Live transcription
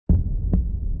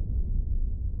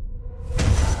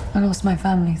I lost my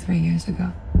family 3 years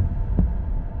ago.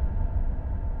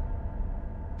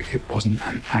 It wasn't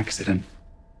an accident.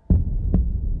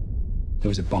 There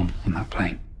was a bomb on that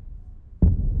plane.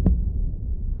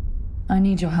 I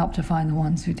need your help to find the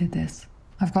ones who did this.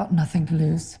 I've got nothing to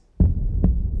lose.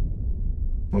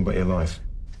 What about your life?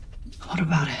 What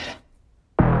about it?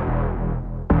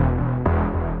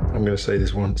 I'm going to say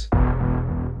this once.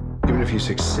 Even if you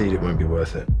succeed, it won't be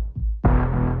worth it.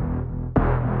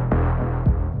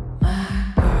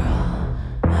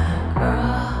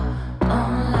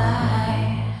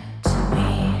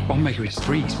 Bomb maker is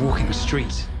free. He's walking the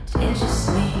streets. You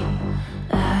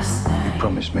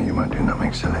promised me you won't do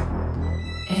nothing silly.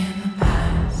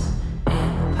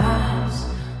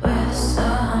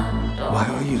 Why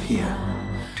are you here?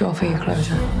 To offer you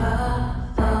closure.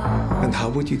 And how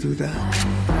would you do that?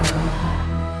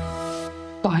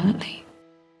 Violently.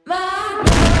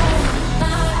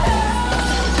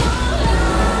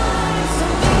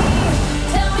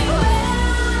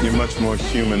 You're much more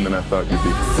human than I thought you'd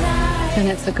be. And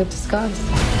it's a good disguise.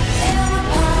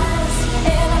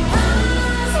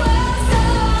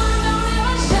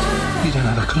 You don't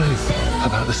have a clue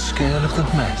about the scale of the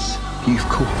mess you've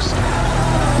caused.